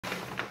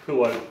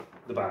pull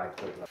out the bag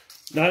like that.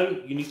 Now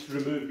you need to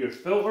remove your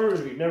filter.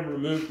 If you've never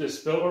removed this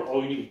filter,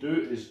 all you need to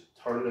do is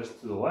turn this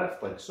to the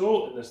left like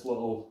so, and this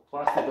little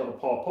plastic that will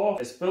pop off.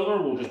 This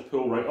filter will just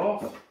pull right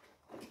off.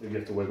 Maybe you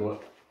have to wiggle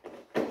it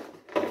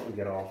and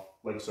get off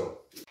like so.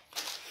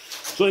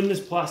 So in this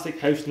plastic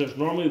housing, there's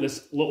normally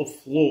this little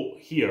float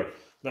here.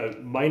 Now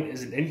mine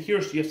isn't in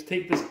here, so you have to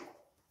take this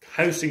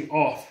housing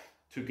off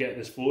to get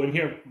this float in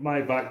here.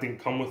 My VAC didn't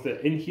come with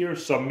it in here.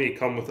 Some may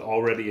come with it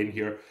already in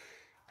here.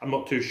 I'm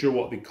not too sure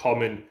what the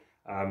common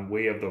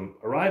way of them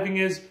arriving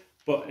is,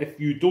 but if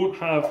you don't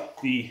have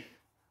the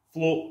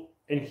float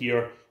in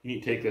here, you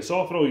need to take this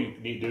off, and all you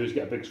need to do is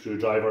get a big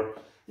screwdriver.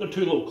 There are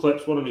two little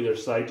clips, one on either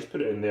side, just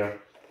put it in there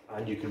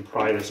and you can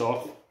pry this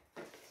off.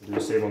 Do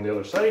the same on the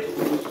other side.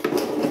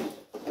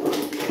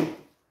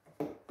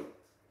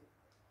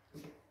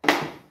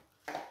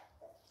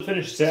 To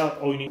finish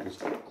setup, all you need is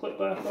clip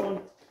back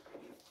on,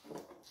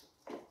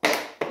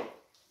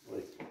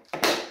 like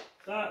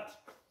that.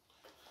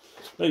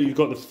 Now you've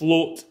got the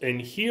float in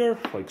here,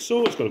 like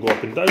so. It's going to go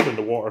up and down when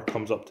the water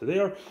comes up to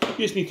there. You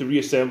just need to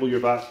reassemble your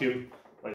vacuum